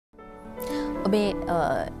ඔබේ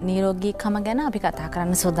නිරෝගීකම ගැන අපි කතා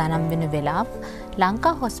කරන්න සූදානම් වෙන වෙලාව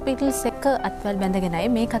ලංකා හොස්පිටල්ස් එක්ක අත්වැල් බැඳගෙනයි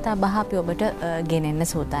මේ කතා බහ අපි ඔබට ගෙනෙන්න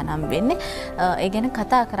සූදානම් වෙන්නේ. ඒ ගැන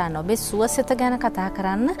කතා කරන්න ඔබේ සුවසෙත ගැන කතා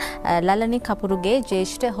කරන්න ලලනි කපුරුගේ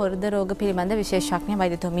ජ්‍යෙෂ්ඨ හෘද රෝග පිළිබඳ විශේෂඥ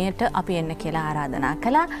වෛද්‍යතුමියට අපි එන්න කියලා ආරාධනා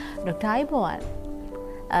කළා. ඩොක්ටර් අයිබෝවන්.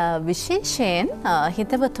 විශේෂයෙන්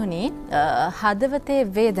හිතවතුනි හදවතේ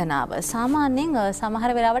වේදනාව සාමාන්‍යයෙන්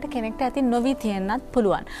සමහර වෙලාවට කෙනෙක්ට ඇති නොවි තියෙන්නත්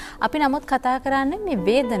පුළුවන්. අපි නමුත් කතා කරන්නේ මේ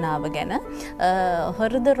වේදනාව ගැන.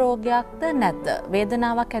 හෘද රෝගයක්ද නැද්ද?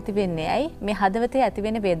 වේදනාවක් ඇති වෙන්නේ ඇයි? මේ හදවතේ ඇති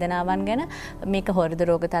වෙන වේදනාවන් ගැන මේක හෘද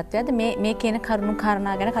රෝග තත්ත්වයක්ද මේ කියන කරුණු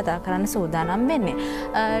කාරණා ගැන කතා කරන්න සූදානම් වෙන්නේ.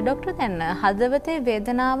 ડોක්ටර් දැන් හදවතේ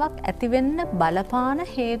වේදනාවක් ඇති වෙන්න බලපාන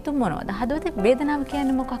හේතු මොනවද? හදවතේ වේදනාව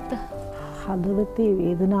කියන්නේ මොකක්ද? හදවතේ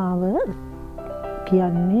වේදනාව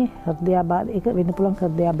කියන්නේ හෘදයාබාධ ඒක වෙන්න පුළුවන්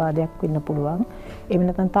හෘදයාබාධයක් වෙන්න පුළුවන්. එහෙම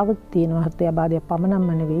නැත්නම් තව තියෙනවා හෘදයාබාධයක් පමණක්ම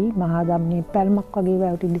නෙවෙයි මහා ධමනී පැල්මක් වගේ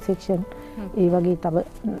වැවටි ඩිසෙක්ෂන් ඒ වගේ තව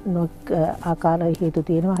ආකාර හේතු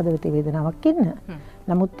තියෙනවා හදවතේ වේදනාවක් ඉන්න.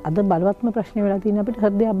 නමුත් අද බලවත්ම ප්‍රශ්නේ වෙලා තියෙන අපිට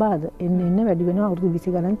හෘදයාබාධ එන්න වැඩි වෙනවා අවුරුදු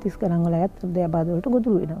 20 ගණන් 30 ගණන් වල අයත් හෘදයාබාධ වලට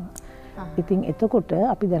ගොදුරු වෙනවා. ඉතින් එතකොට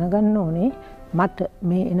අපි දැනගන්න ඕනේ මට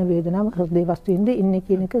මේ එන වේදනාව හෘදේ වස්තුවෙන්ද ඉන්නේ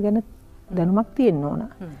කියන එක ගැන දැනුමක් තියෙන්න ඕන.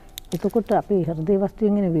 එතකොට අපේ හෘදේ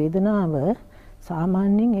වස්තුවෙන් එන වේදනාව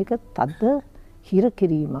සාමාන්‍යයෙන් ඒක තද හිර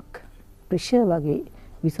කිරීමක් ප්‍රෙෂර් වගේ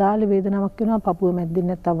විශාල වේදනාවක් වෙනවා පපුව මැද්දෙන්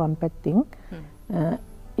නැත්නම් වම් පැත්තෙන්.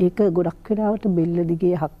 ඒක ගොඩක් වෙලාවට බෙල්ල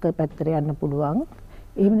දිගේ හක්ක පැත්තට යන්න පුළුවන්.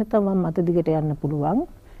 එහෙම නැත්නම් වම් අත දිගට යන්න පුළුවන්.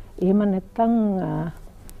 එහෙම නැත්නම්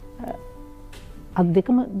අත්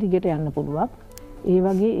දෙකම දිගට යන්න පුළුවන්. ඒ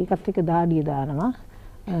වගේ ඒකත් එක්ක දාඩිය දානවා.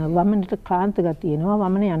 වමනට ක්ලාන්ත ගතිය එනවා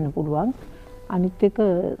වමන යන්න පුළුවන්. අනිත් එක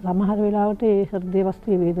සමහර වෙලාවට ඒ හෘදේ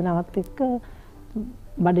වස්තුවේ වේදනාවත් එක්ක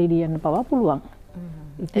බඩ එළිය යන්න පවා පුළුවන්.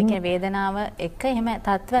 ඒ කියන්නේ වේදනාව එක්ක එහෙම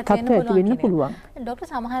තත්ත්වයක් වෙන්න පුළුවන්. ડોක්ටර්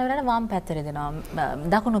සමහර වෙලාවට වම් පැත්තට දෙනවා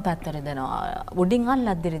දකුණු පැත්තට දෙනවා උඩින්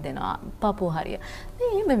අල්ලද්දි දෙනවා පපුව හරිය. මේ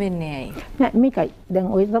එහෙම වෙන්නේ ඇයි? නෑ මේකයි.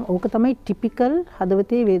 දැන් ඕක තමයි ටිපිකල්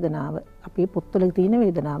හදවතේ වේදනාව. අපේ පොත්වල තියෙන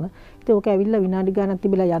වේදනාව. ඉතින් ඕක ඇවිල්ලා විනාඩි ගානක්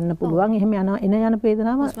තිබිලා යන්න පුළුවන්. එහෙම යන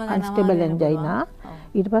වේදනාව අන්ස්ටේබල් එන්ජයිනා.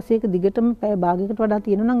 ඊට පස්සේ ඒක දිගටම පැය භාගයකට වඩා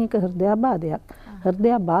තියෙනවා නම් ඒක හෘදයාබාධයක්.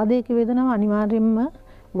 හෘදයාබාධයක වේදනාව අනිවාර්යයෙන්ම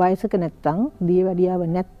වයසක නැත්තම් දිය වැඩියාව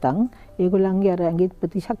නැත්තම් ඒගොල්ලන්ගේ අර ඇඟේ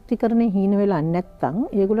ප්‍රතිශක්තිකරණය හීන වෙලා නැත්තම්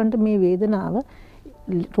ඒගොල්ලන්ට මේ වේදනාව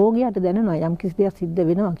රෝගියාට දැනෙනවා යම් කිසි දෙයක් සිද්ධ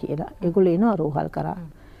වෙනවා කියලා. ඒගොල්ලෝ එනවා රෝහල් කරා.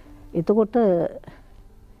 එතකොට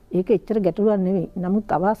ඒක එච්චර ගැටලුවක් නෙවෙයි.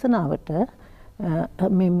 නමුත් අවාසනාවට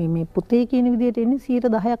මේ පුතේ කියන විදිහට එන්නේ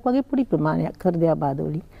 10% වගේ පොඩි ප්‍රමාණයක් හෘදයාබාධ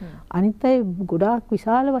වලින්. අනිත් අය ගොඩාක්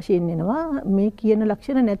විශාල වශයෙන් එනවා මේ කියන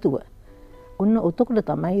ලක්ෂණ නැතුව. ඔන්න ඔතකොට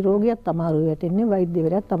තමයි රෝගියාත් අමාරුවේ වැටෙන්නේ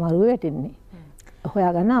වෛද්‍යවරයාත් අමාරුවේ වැටෙන්නේ.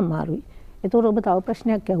 හොයාගන්න අමාරුයි. ඒතකොට ඔබ තව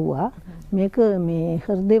ප්‍රශ්නයක් ඇහුවා මේක මේ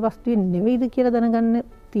හෘදේ වස්තුවේ නෙවෙයිද කියලා දැනගන්න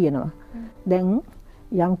තියෙනවා. දැන්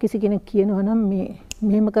යම් කිසි කෙනෙක් කියනවා නම් මේ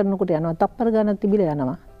මෙහෙම කරනකොට යනවා තප්පර ගණන් තිබිලා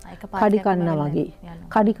යනවා.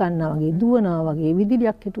 කඩි කන්නා වගේ දුවනවා වගේ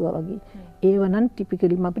විදිලියක් හිටුවා වගේ. ඒව නම්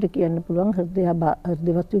ටිපිකලිම අපිට කියන්න පුළුවන් හෘද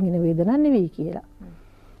වස්තුවෙන් එන වේදනාවක් නෙවෙයි කියලා.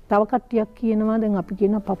 තව කට්ටියක් කියනවා දැන් අපි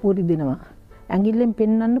කියනවා පපුව රිදෙනවා. ඇඟිල්ලෙන්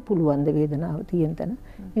පෙන්වන්න පුළුවන් ද වේදනාව තියෙන තැන.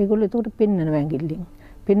 ඒගොල්ලෝ එතකොට පෙන්වනවා ඇඟිල්ලෙන්.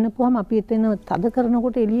 පෙන්නපුවාම අපි එතන තද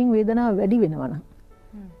කරනකොට එළියෙන් වේදනාව වැඩි වෙනවා නම්.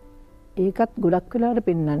 ඒකත් ගොඩක් වෙලාවට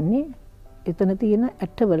පෙන්වන්නේ එතන තියෙන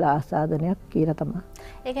ඇටවල ආසාදනයක් කියලා තමයි.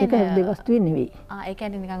 ඒක හෘද වස්තුවේ නෙවෙයි. ඒ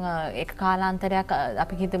කියන්නේ නිකන් ඒක කාලාන්තරයක්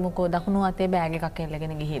අපි හිතමුකෝ දකුණු අතේ බෑග් එකක්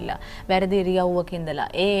එල්ලගෙන ගිහිල්ලා වැරදි ඉරියව්වක ඉඳලා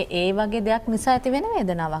ඒ වගේ දෙයක් නිසා ඇති වෙන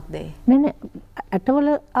වේදනාවක්ද ඒ? නෑ ඇටවල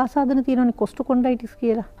ආසාදන තියෙනවනේ කොස්ටොකොන්ඩයිටිස්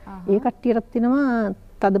කියලා. ඒ කට්ටියටත් තියෙනවා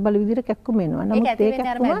තද බල විදිහට කැක්කුම එනවා. නමුත් ඒක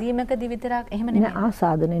කැක්කුම මැදීමකදී විතරක් එහෙම නෙමෙයි. නෑ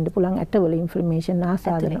ආසාදන ඉන්න පුළුවන් ඇටවල ඉන්ෆ්ලමේෂන්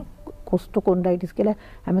ආසාදන. කොස්ටොකොන්ඩයිටිස් කියලා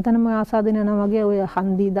හැමතැනම ආසාදන යනවා වගේ ඔය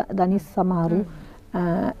හන්දි දනිස් සමහරු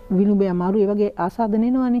විනුබේ අමාරු ඒ වගේ ආසාදන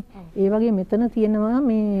එනවනේ. ඒ වගේ මෙතන තියෙනවා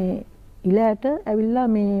මේ ඉලයට ඇවිල්ලා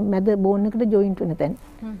මේ මැද බෝන් එකට ජොයින්ට් වෙන තැන.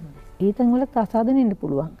 ඒ තැන් වලත් ආසාදන එන්න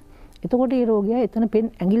පුළුවන්. එතකොට මේ රෝගියා එතන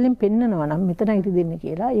ඇඟිල්ලෙන් පෙන්නනවා නම් මෙතනයි ඉතිදෙන්නේ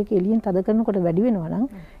කියලා ඒක එළියෙන් තද කරනකොට වැඩි වෙනවා නම්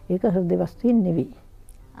ඒක හෘද වස්තුවෙන් නෙවෙයි.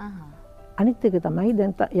 අනිත් එක තමයි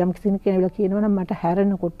දැන් යම් කිසි කෙනෙක් කියනවා නම් මට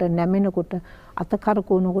හැරෙනකොට නැමෙනකොට අත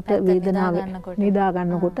කරකවනකොට වේදනාව නිදා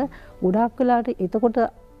ගන්නකොට ගොඩාක් වෙලාවට එතකොට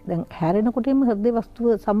දැන් හැරෙනකොටම හෘද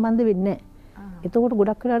වස්තුව සම්බන්ධ වෙන්නේ නැහැ. එතකොට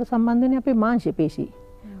ගොඩක් වෙලාවට සම්බන්ධ වෙන්නේ අපේ මාංශ පේශි.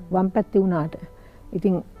 වම් පැත්තේ උනාට.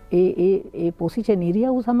 ඉතින් ඒ පොසිෂන්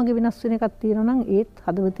ඉරියව් සමග වෙනස් වෙන එකක් තියෙනවා නම් ඒත්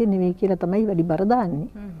හදවතේ නෙවෙයි කියලා තමයි වැඩි බර දාන්නේ.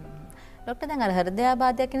 ડોක්ටර් දැන් අර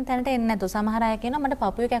හෘදයාබාධයක් කියන තැනට එන්නේ නැතු සමහර අය කියනවා මට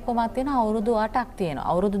පපුවේ කැක්කුමක් තියෙනවා අවුරුදු 8ක් තියෙනවා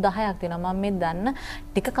අවුරුදු 10ක් තියෙනවා මම මේ දන්න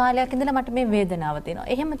ටික කාලයක් ඉඳලා මට මේ වේදනාව තියෙනවා.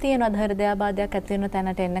 එහෙම තියෙනවද හෘදයාබාධයක් ඇති වෙන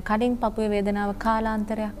තැනට එන්න කලින් පපුවේ වේදනාව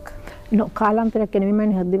කාලාන්තරයක්? කාලාන්තරයක් කියන්නේ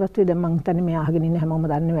මම හෘද වස්තුවේ දැන් මම හිතන්නේ මේ අහගෙන ඉන්න හැමෝම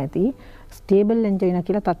දන්නව ඇති. ස්ටේබල් එන්ජයිනා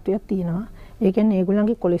කියලා තත්ත්වයක් තියෙනවා. ඒ කියන්නේ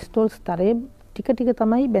ඒගොල්ලන්ගේ කොලෙස්ටරෝල් ස්තරය ටික ටික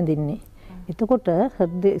තමයි බැඳින්නේ. එතකොට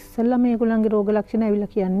හෘද ඉස්සෙල්ලා මේගොල්ලන්ගේ රෝග ලක්ෂණ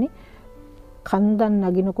ඇවිල්ලා කියන්නේ කන්දන්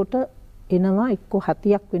නගිනකොට එනවා එක්ක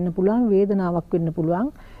හතියක් වෙන්න පුළුවන් වේදනාවක් වෙන්න පුළුවන්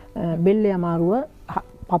බෙල්ලේ අමාරුව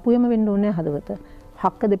පපුවෙම වෙන්න ඕනේ හදවත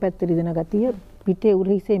හක්ක දෙපැත්තේ රිදෙන ගතිය පිටේ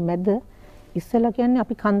උරහිසේ මැද ඉස්සෙල්ලා කියන්නේ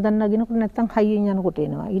අපි කන්දන් නගිනකොට නැත්තම් හයියෙන් යනකොට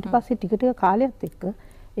එනවා ඊට පස්සේ ටික ටික කාලයත් එක්ක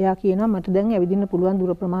එයා කියනවා මට දැන් ඇවිදින්න පුළුවන්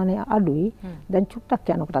දුර ප්‍රමාණය අඩුයි දැන්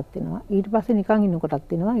චුට්ටක් යනකොටත් එනවා ඊට පස්සේ නිකන්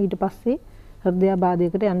ඉන්නකොටත් එනවා ඊට පස්සේ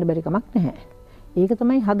හෘදයාබාධයකට යන්න බැරි කමක් නැහැ. ඒක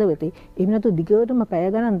තමයි හදවතේ. එහෙම නැතු දිගටම පැය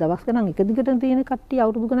ගණන් දවස් ගණන් එක දිගටම තියෙන කට්ටිය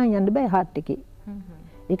අවුරුදු ගණන් යන්න බෑ හાર્ට් එකේ.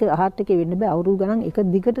 ඒක හાર્ට් එකේ වෙන්න බෑ අවුරුදු ගණන් එක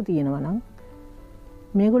දිගට තියෙනවා නම්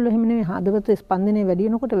මේගොල්ලෝ එහෙම නෙවෙයි හදවතේ ස්පන්දනය වැඩි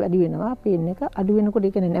වෙනකොට වැඩි වෙනවා පේන එක අඩු වෙනකොට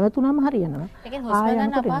ඒ කියන්නේ නැවතුනම හරියනවා. ඒකෙන් හුස්ම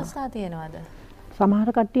ගන්න අපහසුතාව තියෙනවද? සමහර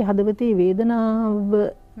කට්ටිය හදවතේ වේදනාව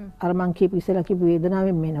අර මං කියපු ඉස්සෙල්ලා කියපු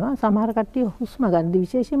වේදනාවෙන් මෙනවා. සමහර කට්ටිය හුස්ම ගන්න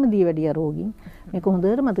විශේෂයෙන්ම දීවැඩිය රෝගීන් මේක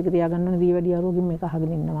හොඳට මතක තියාගන්න ඕනේ දීවැඩිය රෝගීන් මේක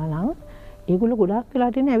අහගෙන ඉන්නවා නම් ඒගොල්ලෝ ගොඩාක්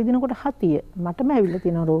වෙලාට ඉන්නේ ඇවිදිනකොට හතිය. මටම ඇවිල්ලා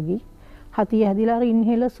තියෙන රෝගී. හතිය හැදිලා අර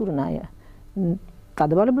ඉන්හෙලර් සුරන අය.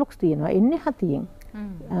 තදබල බ්ලොක්ස් තියෙනවා. එන්නේ හතියෙන්.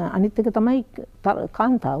 අනිත් එක තමයි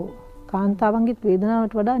කාන්තාව. කාන්තාවන්ගේ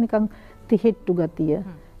වේදනාවට වඩා නිකන් තිහෙට්ටු ගතිය.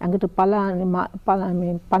 ඇඟට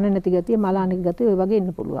පණ නැති ගතිය, මලානික ගතිය ඔය වගේ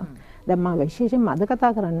ඉන්න පුළුවන්. දැන් මම විශේෂයෙන්ම අද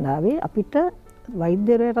කතා කරන්න ආවේ අපිට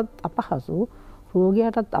වෛද්‍යවරයාටත් අපහසු,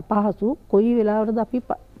 රෝගියාටත් අපහසු කොයි වෙලාවකටද අපි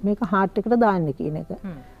මේක හાર્ට් එකට දාන්නේ කියන එක.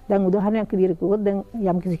 දැන් උදාහරණයක් විදිහට කිව්වොත් දැන්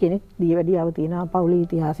යම්කිසි කෙනෙක් දීවැඩියාව තියෙනවා පවුලේ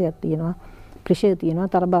ඉතිහාසයක් තියෙනවා ප්‍රෙෂර් තියෙනවා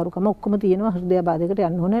තරබාරුකම ඔක්කොම තියෙනවා හෘදයාබාධයකට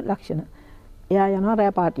යන්න ඕන ලක්ෂණ. එයා යනවා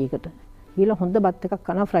රෑ පාටියකට. ඊළ හොඳ බත් එකක්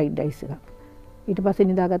කනවා ෆ්‍රයිඩ් රයිස් එකක්. ඊට පස්සේ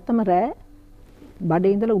නිදාගත්තම රෑ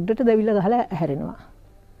බඩේ ඉඳලා උඩට දැවිලා ගහලා ඇහැරෙනවා.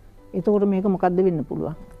 එතකොට මේක මොකද්ද වෙන්න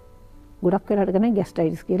පුළුවන්? ගොඩක් වෙලාවට කියන්නේ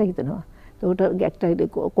ગેස්ට්‍රයිටිස් කියලා හිතනවා. එතකොට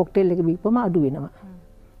ગેස්ට්‍රයිටිස් කොක්ටේල් එක බීපම අඩු වෙනවා.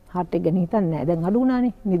 හાર્ට් එක ගැන හිතන්නේ නැහැ. දැන් අඩු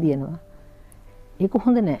වුණානේ නිදියනවා. ඒක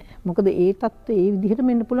හොඳ නෑ. මොකද ඒ තත්ත්වය ඒ විදිහට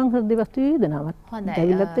මෙන්න පුළුවන් හෘද වස්තු වේදනාවක්.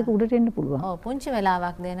 දැවිලත් එක උඩට එන්න පුළුවන්. ඔව් පුංචි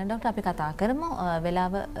වෙලාවක් දෙන්න ડોක්ටර් අපි කතා කරමු.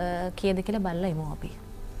 වෙලාව කීයද කියලා බලලා ඉමු අපි.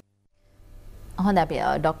 හොඳයි අපි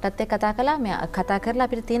ડોක්ටර්ත් එක්ක කතා කළා. මේ කතා කරලා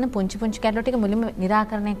අපිට තියෙන පුංචි කැඩලෝ ටික මුලින්ම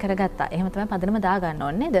निराකරණය කරගත්තා. එහෙම තමයි පදනම දා ගන්න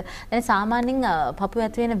ඕනේ නේද? දැන් සාමාන්‍යයෙන් පපුවේ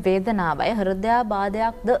ඇති වෙන වේදනාවයි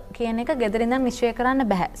හෘදයාබාධයක්ද කියන එක ගෙදරින් ඉඳන් නිශ්චය කරන්න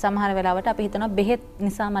බෑ. සමහර වෙලාවට අපි හිතනවා බෙහෙත්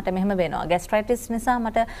නිසා මට මෙහෙම වෙනවා. ગેස්ට්‍රයිටිස් නිසා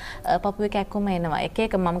මට පපුවේ කැක්කුම එනවා.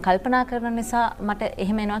 එක මම කල්පනා කරන නිසා මට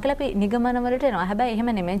එහෙම එනවා කියලා අපි නිගමන වලට එනවා. හැබැයි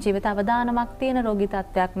එහෙම නෙමෙයි. ජීවිත අවදානමක් තියෙන රෝගී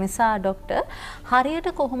තත්ත්වයක් නිසා ડોක්ටර්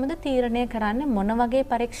හරියට කොහොමද තීරණය කරන්නේ මොන වගේ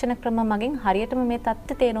පරීක්ෂණ ක්‍රම මගින් හරියට මේ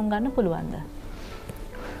තත්ත්වය තේරුම් ගන්න පුළුවන්ද?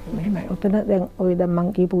 මෙහෙමයි. ඔතන දැන් ඔය දැන්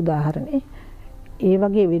මම කියපු උදාහරණේ ඒ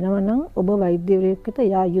වගේ වෙනවනම් ඔබ වෛද්‍යවරයෙකුට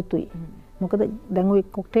යා යුතුයි. මොකද දැන් ඔය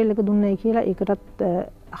කොක්ටේල් එක දුන්නයි කියලා ඒකටත්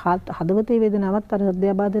හදවතේ වේදනාවක් අර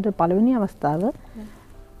හෘදයාබාධයට පළවෙනි අවස්ථාව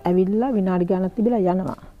ඇවිල්ලා විනාඩි ගානක් තිබිලා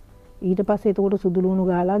යනවා. ඊට පස්සේ එතකොට සුදු ලුණු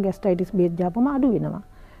ගාලා ગેස්ට්‍රයිටිස් බේත් දාපම අඩු වෙනවා.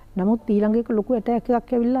 නමුත් ඊළඟ එක ලොකු ඇටැක්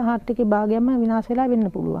එකක් ඇවිල්ලා හાર્ට් එකේ භාගයක්ම විනාශ වෙලා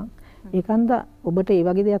වෙන්න පුළුවන්. ඒකන්ද ඔබට ඒ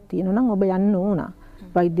වගේ දෙයක් තියෙනවා නම් ඔබ යන්න ඕන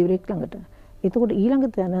වෛද්‍යවරයෙක් ළඟට. එතකොට ඊළඟ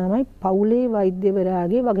තමයි පවුලේ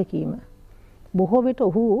වෛද්‍යවරයාගේ වගකීම. බොහෝ විට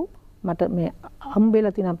ඔහු මට මේ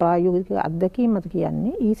හම්බෙලා තියෙන ප්‍රායෝගික අත්දැකීම් මත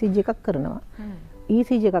කියන්නේ ECG එකක් කරනවා.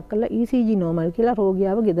 ECG එකක් කළා ECG normal කියලා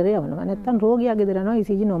රෝගියාව ගෙදර යවනවා. නැත්තම් රෝගියා ගෙදර යනවා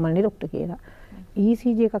ECG normal නේ ડોක්ටර් කියලා.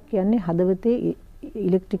 ECG එකක් කියන්නේ හදවතේ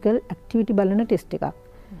ඉලෙක්ට්‍රිකල් ඇක්ටිවිටි බලන ටෙස්ට් එකක්.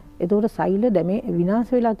 එතකොට සෛල දැමේ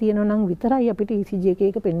විනාශ වෙලා තියෙනවා නම් විතරයි අපිට ECG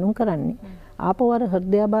එක පෙන්눔 කරන්නේ. ආපහු අර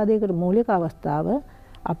හෘදයාබාධයකට මූලික අවස්ථාව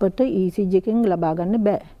අපිට ECG එකෙන් ලබා ගන්න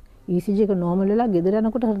බෑ. ECG එක normal වෙලා ගෙදර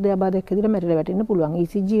යනකොට හෘදයාබාධයක් හැදිලා මැරිලා වැටෙන්න පුළුවන්.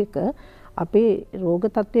 ECG එක අපේ රෝග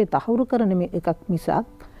තත්ත්වය තහවුරු කරන එකක් මිසක්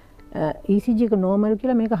ECG එක normal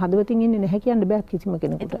කියලා මේක හදවතින් ඉන්නේ නැහැ කියන්න බෑ කිසිම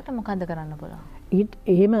කෙනෙකුට. ඒකට මොකද්ද කරන්න පුළුවන්?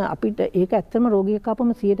 එහෙම අපිට ඒක ඇත්තම රෝගියෙක්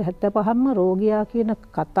ආපම 75%ම රෝගියා කියන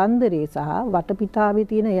කතන්දරේ සහ වටපිටාවේ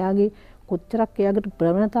තියෙන එයාගේ කොච්චරක් එයාකට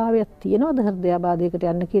ප්‍රවණතාවයක් තියෙනවද හෘදයාබාධයකට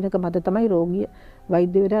යන්න කියන එක මත තමයි රෝගිය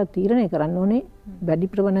වෛද්‍යවරයා තීරණය කරන්න ඕනේ වැඩි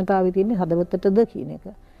ප්‍රවණතාවය තියෙන්නේ හදවතටද කියන එක.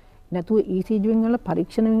 නැතුව ECG වල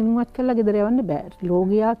පරීක්ෂණ වෙනවත් කරලා ගෙදර යවන්න බෑ.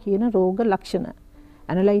 රෝගියා කියන රෝග ලක්ෂණ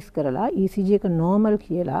ඇනලයිස් කරලා ECG එක normal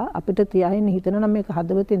කියලා අපිට තියාගෙන හිතනවා නම් මේක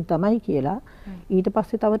හදවතෙන් තමයි කියලා ඊට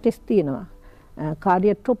පස්සේ තව ටෙස්ට් තියෙනවා.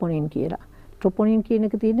 කාඩියක් ට්‍රොපොනින් කියලා. ට්‍රොපොනින් කියන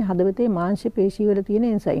එක තියෙන්නේ හදවතේ මාංශ පේශී වල තියෙන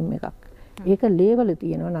එන්සයිම් එකක්. ඒක ලේවල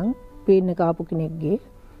තියෙනවා නම් පේන්න කාපු කෙනෙක්ගේ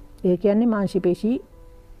ඒ කියන්නේ මාංශ පේශී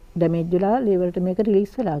ඩැමේජ් වෙලා ලෙවල්ට මේක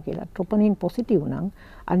රිලීස් වෙලා කියලා. ට්‍රොපොනින් පොසිටිව් නම්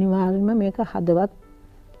අනිවාර්යයෙන්ම මේක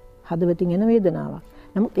හදවතින් එන වේදනාවක්.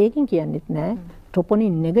 නමුත් ඒකෙන් කියන්නෙත් නෑ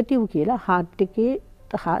ට්‍රොපොනින් නෙගටිව් කියලා හાર્ට් එකේ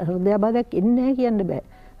හෘදයාබාධයක් එන්නේ නැහැ කියන්න බෑ.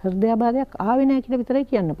 හෘදයාබාධයක් ආවේ නැහැ කියලා විතරයි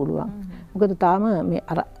කියන්න පුළුවන්. මොකද තාම මේ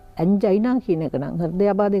අර ඇන්ජයිනා කියන එක නම්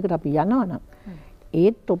හෘදයාබාධයකට අපි යනවා නම්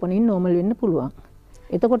ඒත් ට්‍රොපොනින් නෝමල් වෙන්න පුළුවන්.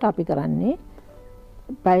 එතකොට අපි කරන්නේ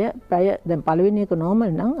පැය දැන් පළවෙනි එක නෝමල්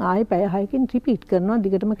නම් ආයෙ පැය 6කින් රිපීට් කරනවා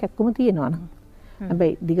දිගටම කැක්කුම තියෙනවා නම්.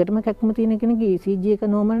 හැබැයි දිගටම කැක්කුම තියෙන කෙනෙක්ගේ ECG එක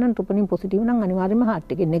නෝමල් නම් ට්‍රොපොනින් පොසිටිව් නම් අනිවාර්යයෙන්ම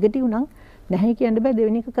හાર્ට් එකේ නෙගටිව් නම් නැහැ කියන්න බෑ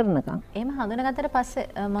දෙවෙනි එක කරනකම්. එහෙම හඳුනාගත්තට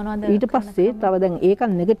පස්සේ මොනවද ඊට පස්සේ තව දැන් ඒක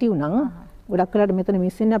නෙගටිව් නම් ගොඩක් වෙලාට මෙතන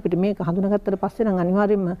මිස් වෙන්නේ අපිට මේක හඳුනාගත්තට පස්සේ නම්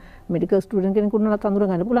අනිවාර්යයෙන්ම මෙඩිකල් ස්ටුඩන්ට් කෙනෙකුට උනත් අඳුර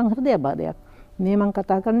ගන්න පුළුවන් හෘදයාබාධයක්. මේ මම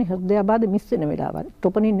කතා කරන්නේ හෘදයාබාධ මිස් වෙන වෙලාවල්.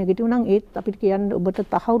 ට්‍රොපොනින් නෙගටිව් නම් ඒත් අපිට කියන්න ඔබට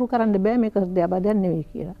තහවුරු කරන්න බෑ මේක හෘදයාබාධයක් නෙවෙයි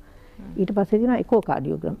කියලා. ඊට පස්සේ තියෙනවා එකෝ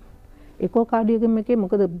කාඩියෝග්‍රෑම්. එකෝ කාඩියෝග්‍රෑම් එකේ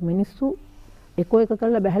මොකද මිනිස්සු එකෝ එක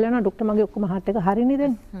කරලා බැහැලා යනවා ડોක්ටර් මගේ ඔක්කොම හાર્ට් එක හරිනේ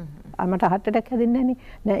දැන්. මට හાર્ට් ඇටැක් හැදෙන්නේ නැහනේ.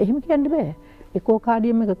 නෑ එහෙම කියන්න බෑ. එකෝ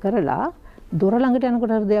කාඩියම් එක කරලා දොර ළඟට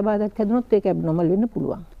යනකොට හෘදයාබාධයක් හැදුනොත් ඒක ඇබ්නෝමල් වෙන්න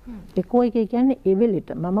පුළුවන්. එකෝ එකේ කියන්නේ ඒ වෙලෙට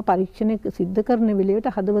මම පරීක්ෂණ සිද්ධ කරන වෙලෙට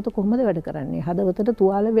හදවත කොහොමද වැඩ කරන්නේ? හදවතට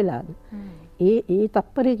තුවාල වෙලාද? ඒ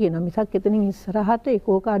තප්පරේ කියන මිසක් එතනින් ඉස්සරහට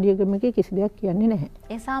එකෝ කාඩියෝග්‍රෑම් එකේ කිසි දෙයක් කියන්නේ නැහැ.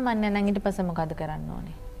 ඒ සාමාන්‍ය නම් ඊට පස්සේ මොකද කරන්න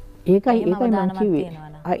ඕනේ? ඒකයි මම කිව්වේ.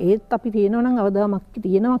 ඒත් අපි තියෙනවා නම් අවදාමක්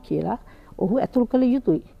තියෙනවා කියලා ඔහු ඇතුල් කළ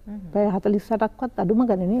යුතුයි. පැය 48ක්වත් අඩුම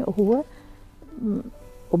ගණනේ ඔහුව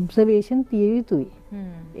ඔබ්සර්වේෂන් තිය යුතුයි.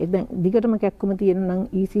 දැන් දිගටම කැක්කුම තියෙන නම්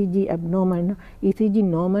ECG ඇබ්නෝමල් නම් ECG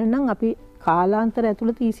නෝමල් නම් අපි කාලාන්තර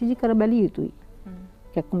ඇතුළත ECG කර බැලිය යුතුයි.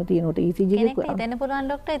 කැක්කුම තියෙනකොට ECG කෙනෙක් හිතෙන්න පුළුවන්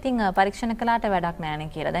ડોක්ටර් ඉතින් පරීක්ෂණ කළාට වැඩක් නැහැ නේ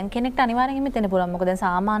කියලා. දැන් කෙනෙක්ට අනිවාර්යෙන්ම හිතෙන්න පුළුවන්. මොකද දැන්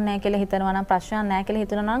සාමාන්‍ය නැහැ කියලා හිතනවා නම් ප්‍රශ්නයක් නැහැ කියලා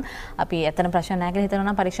හිතනවා නම් අපි එතන ප්‍රශ්න නැහැ කියලා හිතනවා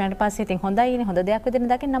නම් පරීක්ෂණයට පස්සේ ඉතින් හොඳයිනේ හොඳ දෙයක්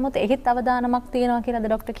විදිහට දකින්න. නමුත් එහෙත් අවදානමක් තියෙනවා කියලාද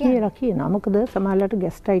ડોක්ටර් කියන්නේ? කියනවා. මොකද සමහරවිට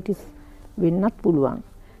ગેස්ට්‍රයිටිස් වෙන්නත් පුළුවන්.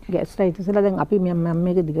 ගෑස්ට්‍රයිටිස් වල දැන් අපි මම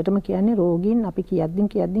මේක දිගටම කියන්නේ රෝගීන් අපි කියද්දින්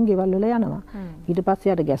ගෙවල් වල යනවා. ඊට පස්සේ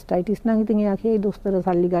යාට ගෑස්ට්‍රයිටිස් නම් ඉතින් එයා කියයි දොස්තර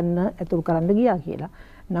සල්ලි ගන්න ඇතුල් කරන්න ගියා කියලා.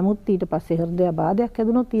 නමුත් ඊට පස්සේ හෘදයාබාධයක්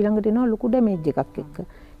හැදුනොත් ඊළඟට එනවා ලොකු ඩැමේජ් එකක් එක්ක.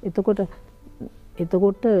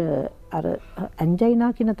 එතකොට අර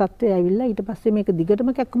ඇන්ජයිනා කියන තත්ත්වය ඇවිල්ලා ඊට පස්සේ මේක දිගටම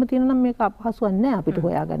කැක්කුම තියෙනවා නම් මේක අපහසුවක් නෑ අපිට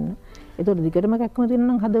හොයාගන්න. එතකොට දිගටම කැක්කුම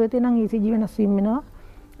තියෙනවා නම් හදවතේ නම් ECG වෙනස් වීම වෙනවා.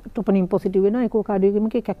 ට්‍රොපොනින් පොසිටිව් වෙනවා ඒකෝ කාඩියෝග්‍රෑම්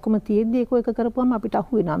එකේ කැක්කුම තියෙද්දි ඒකෝ එක කරපුවම අපිට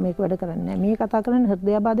අහු වෙනවා මේක වැඩ කරන්නේ නැහැ. මේ කතා කරන්නේ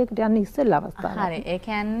හෘදයාබාධයකට යන්නේ ඉස්සෙල්ලා අවස්ථාව. හරි. ඒ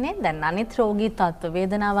කියන්නේ දැන් අනිත් රෝගී තත්ත්ව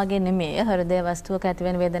වේදනාව වගේ නෙමෙයි හෘදය වස්තුවක ඇති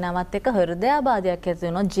වෙන වේදනාවත් එක්ක හෘදයාබාධයක් ඇති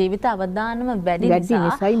වෙනොත් ජීවිත අවදානම වැඩි නිසා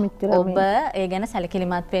ඔබ ඒ ගැන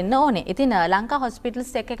සැලකිලිමත් වෙන්න ඕනේ. ඉතින් ලංකා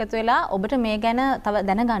හොස්පිටල්ස් එක්ක එකතු වෙලා ඔබට මේ ගැන තව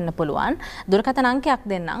දැනගන්න පුළුවන්. දුරකථන අංකයක්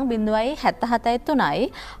දෙන්නම් 077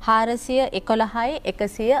 411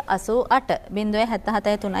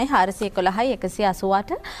 188 077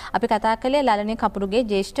 411 අපි කතා කළේ ලලනී කපුරුගේ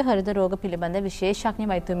ජ්‍යෙෂ්ඨ හෘද රෝග පිළිබඳ විශේෂඥ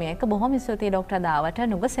වෛද්‍යතුමිය එක්ක. බොහොම ස්තුතියි ડોක්ටර් දාවට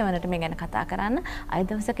නුග සෙවණට මේ ගැන කතා කරන්න. අය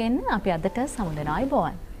දවසක එන්න අපි අදට සමුදෙනවා.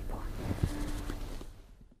 අයබෝවන්.